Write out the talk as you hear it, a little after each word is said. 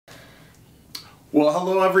Well,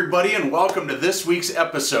 hello everybody, and welcome to this week's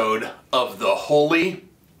episode of the Holy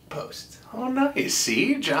Post. Oh, nice.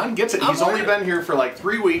 See, John gets it. He's only been here for like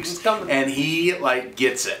 3 weeks, and he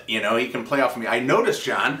gets it. You know, he can play off of me. I noticed,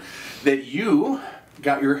 John, that you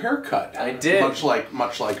got your hair cut. I did. Much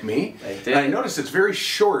like me. I did. And I noticed it's very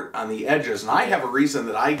short on the edges, and I have a reason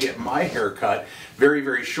that I get my hair cut very,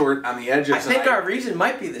 very short on the edges. I think our reason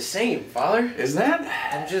might be the same, Father. Is that?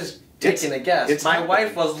 I'm just taking a guess. My not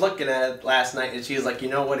wife was looking at it last night, and she was like, you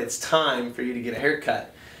know what, it's time for you to get a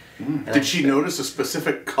haircut. Did she notice a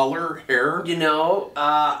specific color hair? You know,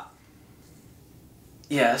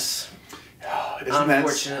 yes. Oh,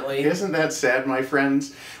 Unfortunately. Isn't that sad, my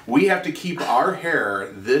friends? We have to keep our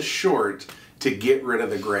hair this short to get rid of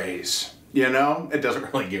the grays. You know, it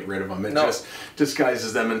doesn't really get rid of them. It just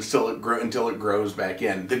disguises them until it grows back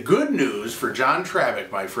in. The good news for John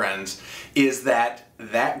Trabbic, my friends, is that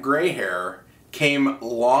gray hair came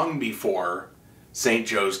long before St.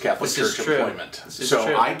 Joe's Catholic Church employment.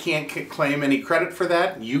 So I can't claim any credit for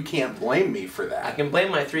that. You can't blame me for that. I can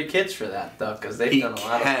blame my 3 kids for that, though, because they've done a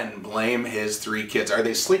lot of... He can blame his 3 kids. Are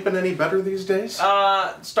they sleeping any better these days?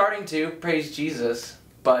 Starting to, praise Jesus.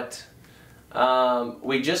 But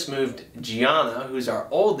we just moved Gianna, who's our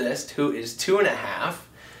oldest, who is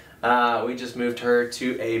 2.5. We just moved her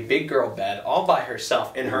to a big girl bed all by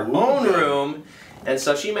herself in her own room. And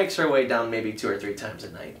so she makes her way down maybe 2 or 3 times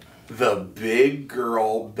a night. The big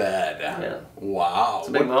girl bed. Yeah. Wow. It's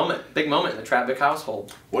a big moment. Big moment in the Trabbic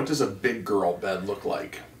household. What does a big girl bed look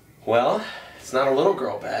like? Well, it's not a little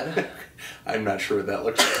girl bed. I'm not sure what that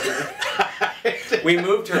looks like. We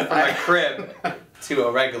moved her from a crib to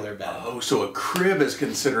a regular bed. Oh, so a crib is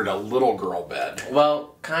considered a little girl bed.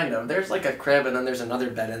 Well, kind of. There's like a crib, and then there's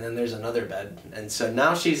another bed, and then there's another bed. And so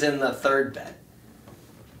now she's in the 3rd bed.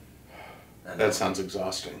 That sounds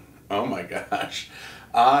exhausting. Oh my gosh.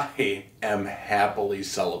 I am happily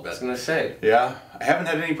celibate. I was going to say. Yeah. I haven't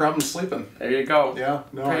had any problems sleeping. There you go. Yeah.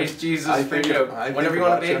 No, praise Jesus for you. Whenever you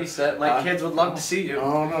want to babysit, my kids would love to see you.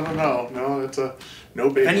 Oh, no. It's a no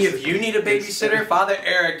babysitter. If any of you need a babysitter, Father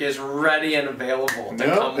Eric is ready and available to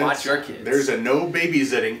come watch your kids. There's a no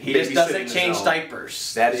babysitting. He just doesn't change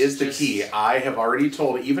diapers. That is the key. I have already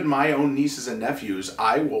told even my own nieces and nephews,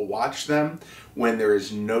 I will watch them when there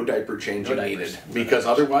is no diaper changing needed. Because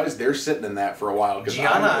otherwise, they're sitting in that for a while.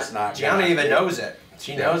 Gianna even knows it.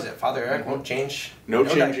 She knows it. Father Eric won't change. No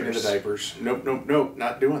changing of the diapers. Nope.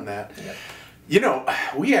 Not doing that. Yep. You know,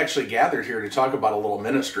 we actually gathered here to talk about a little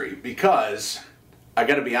ministry because I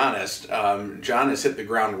got to be honest. John has hit the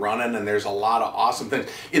ground running, and there's a lot of awesome things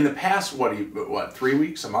in the past. 3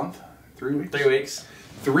 weeks, a month, 3 weeks, 3 weeks.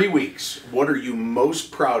 3 weeks. What are you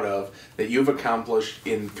most proud of that you've accomplished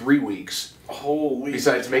in 3 weeks? Holy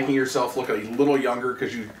Besides making yourself look a little younger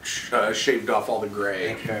because you shaved off all the gray.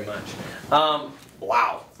 Thank you very much.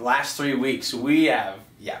 Wow, the last 3 weeks we've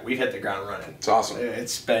hit the ground running. It's awesome.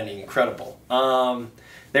 It's been incredible.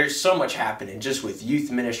 There's so much happening just with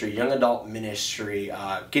youth ministry, young adult ministry,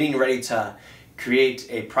 getting ready to create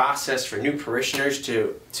a process for new parishioners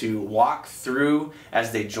to walk through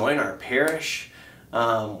as they join our parish.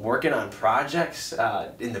 Working on projects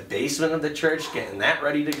in the basement of the church, getting that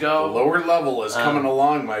ready to go. The lower level is coming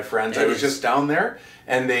along, my friends. I was just down there,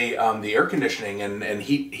 and they the air conditioning and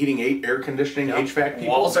heating air conditioning HVAC people.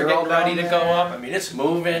 Walls are getting ready to go up. I mean, it's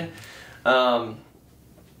moving.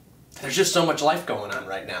 There's just so much life going on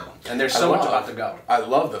right now, and there's so much about to go. I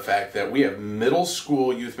love the fact that we have middle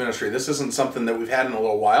school youth ministry. This isn't something that we've had in a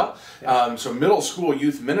little while. Yeah. So middle school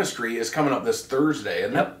youth ministry is coming up this Thursday,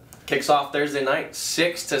 isn't it? Kicks off Thursday night,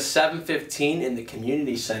 6 to 7:15 in the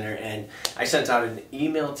community center, and I sent out an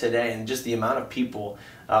email today, and just the amount of people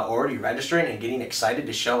already registering and getting excited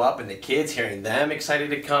to show up, and the kids hearing them excited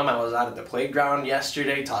to come. I was out at the playground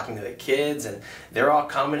yesterday talking to the kids, and they're all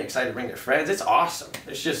coming, excited to bring their friends. It's awesome.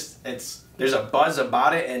 There's a buzz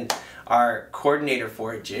about it, and our coordinator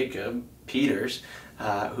for it, Jacob Peters,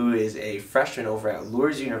 who is a freshman over at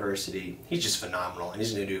Lourdes University. He's just phenomenal, and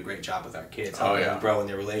he's going to do a great job with our kids, helping them grow in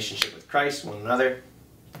their relationship with Christ, one another.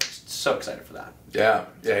 So excited for that. Yeah.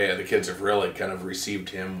 The kids have really kind of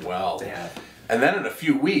received him well. They have. And then in a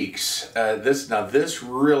few weeks, this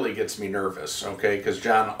really gets me nervous, okay? Because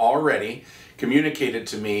John already communicated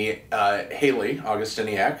to me Haley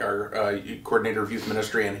Augustiniak, our coordinator of youth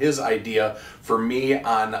ministry, and his idea for me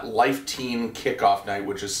on Life Teen Kickoff Night,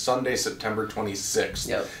 which is Sunday, September 26th.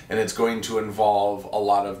 Yep. And it's going to involve a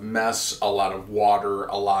lot of mess, a lot of water,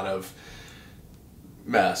 a lot of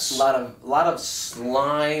mess. A lot of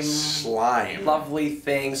slime. Lovely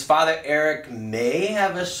things. Father Eric may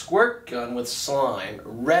have a squirt gun with slime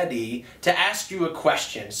ready to ask you a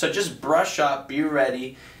question. So just brush up, be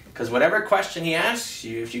ready. Because whatever question he asks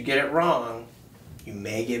you, if you get it wrong, you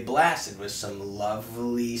may get blasted with some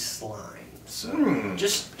lovely slime. So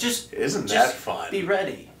just isn't that fun? Be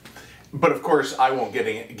ready. But of course, I won't get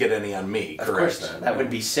any on me. Correct? Of course not. That would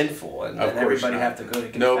be sinful, and then everybody have to go to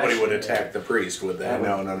confession. Nobody would attack the priest with that.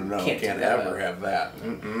 No. Can't ever have that.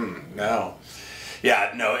 No.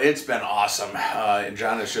 Yeah, no, it's been awesome.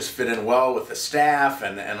 John has just fit in well with the staff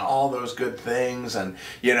and all those good things, and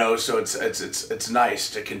so it's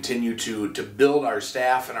nice to continue to build our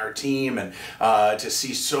staff and our team, and to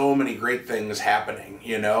see so many great things happening.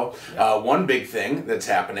 One big thing that's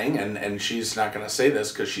happening, and she's not going to say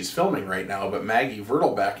this because she's filming right now, but Maggie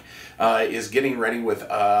Vertelbeck is getting ready with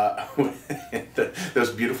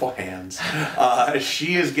those beautiful hands.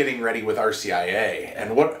 She is getting ready with RCIA,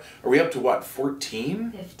 and what are we up to? What 14?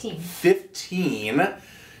 15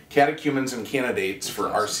 catechumens and candidates for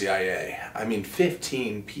RCIA. I mean,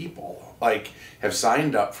 15 people have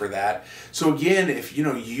signed up for that. So again, if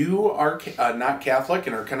you are not Catholic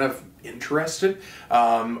and are kind of interested,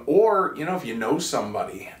 or if you know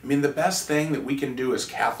somebody, I mean, the best thing that we can do as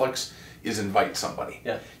Catholics is invite somebody.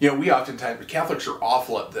 Yeah. We oftentimes, Catholics are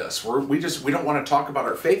awful at this. We don't want to talk about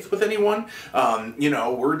our faith with anyone.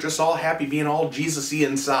 We're just all happy being all Jesus-y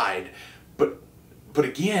inside. But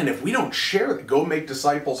again, if we don't share it, go make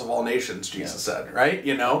disciples of all nations, Jesus said, right?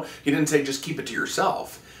 He didn't say just keep it to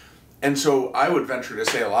yourself. And so I would venture to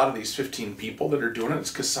say a lot of these 15 people that are doing it's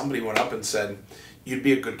because somebody went up and said, you'd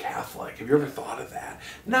be a good Catholic. Have you ever thought of that?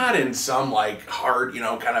 Not in some hard,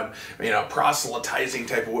 kind of, proselytizing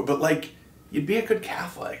type of way, but you'd be a good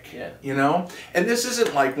Catholic. Yeah. And this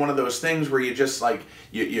isn't one of those things where you just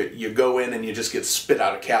you go in and you just get spit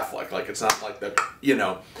out of Catholic. It's not like that,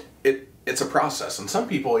 it's a process. And some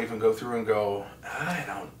people even go through and go, I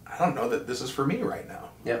don't know that this is for me right now.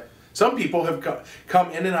 Yep. Some people have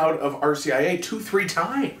come in and out of RCIA 2-3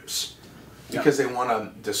 times. Because they want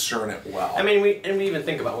to discern it well. I mean, we even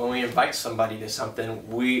think about when we invite somebody to something,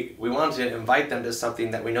 we want to invite them to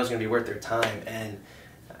something that we know is going to be worth their time. And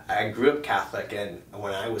I grew up Catholic, and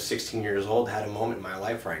when I was 16 years old, I had a moment in my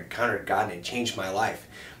life where I encountered God and it changed my life.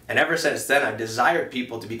 And ever since then, I've desired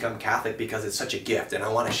people to become Catholic because it's such a gift, and I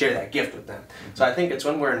want to share that gift with them. So I think it's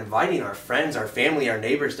when we're inviting our friends, our family, our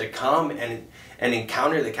neighbors to come and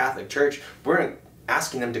encounter the Catholic Church, we're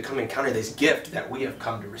asking them to come encounter this gift that we have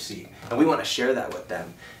come to receive. And we want to share that with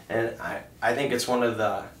them. And I think it's one of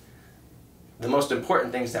the most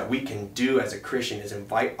important things that we can do as a Christian is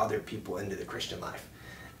invite other people into the Christian life.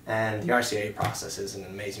 And the RCIA process is an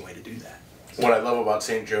amazing way to do that. What I love about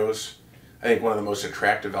St. Joe's, I think one of the most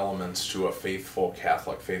attractive elements to a faithful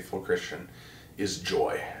Catholic, faithful Christian is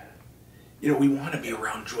joy. We want to be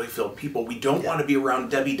around joy-filled people. We don't want to be around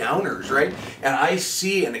Debbie Downers, right? And I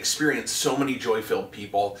see and experience so many joy-filled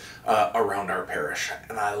people around our parish,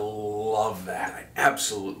 and I love that. I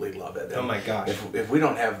absolutely love it. Oh my gosh. If we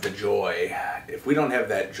don't have the joy, if we don't have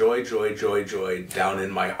that joy down in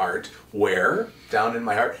my heart, where? Down in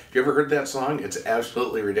my heart. Have you ever heard that song? It's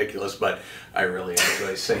absolutely ridiculous, but I really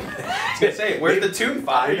enjoy singing it. I was going to say, where's the tune,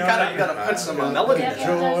 Father? You gotta put some melody in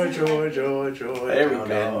there. Joy, there we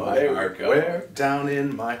go. There we go. Where? Down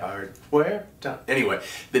in my heart. Where? Down. Anyway,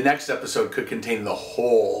 the next episode could contain the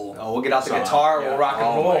whole we'll get out the song. Guitar, we'll rock and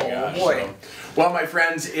roll. My gosh. Oh boy. Well, my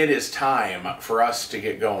friends, it is time for us to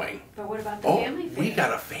get going. But what about the family fair? We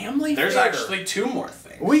got a family fair. There's fair. Actually 2 more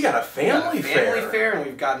things. We got a family fair. Family fair, and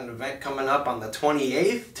we've got an event coming up on the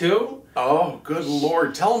 28th, too. Oh, good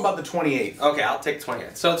Lord. Tell them about the 28th. Okay, I'll take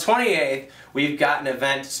 28th. So 28th, we've got an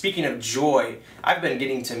event. Speaking of joy, I've been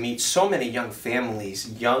getting to meet so many young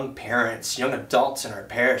families, young parents, young adults in our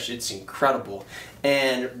parish. It's incredible.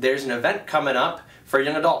 And there's an event coming up for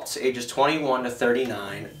young adults, ages 21 to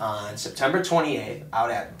 39, on September 28th, out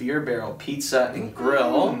at Beer Barrel Pizza and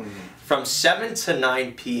Grill from 7 to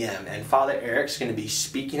 9 p.m. And Father Eric's going to be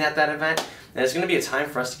speaking at that event. And it's going to be a time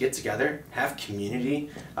for us to get together, have community,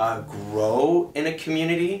 grow in a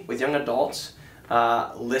community with young adults,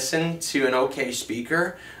 listen to an okay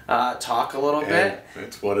speaker, talk a little bit.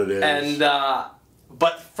 That's what it is. And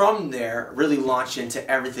but from there, really launch into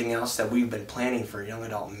everything else that we've been planning for young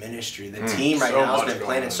adult ministry. The team right now has been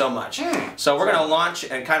planning so much. So we're going to launch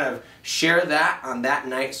and kind of share that on that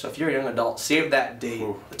night. So if you're a young adult, save that date,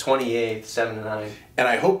 the 28th, 7 to 9. And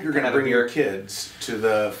I hope you're going to bring your kids to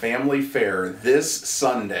the family fair this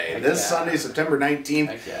Sunday. Sunday, September 19th.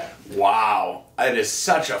 Heck yeah. Wow. It is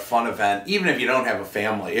such a fun event, even if you don't have a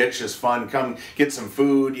family. It's just fun. Come get some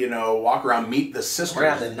food, you know, walk around, meet the sisters.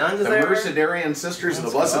 Yeah, the nuns the there. Mercedarian sisters of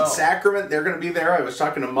the Blessed Sacrament. They're going to be there. I was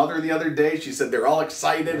talking to Mother the other day. She said they're all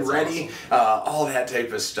excited, That's ready, awesome. all that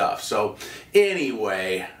type of stuff. So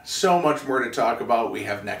anyway, so much more to talk about. We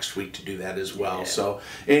have next week to do that as well. Yeah. So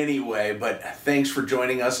anyway, but thanks for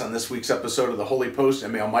joining us on this week's episode of the Holy Post,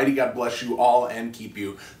 and may Almighty God bless you all and keep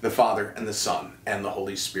you, the Father and the Son and the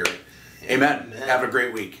Holy Spirit. Amen. Amen. Have a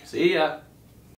great week. See ya.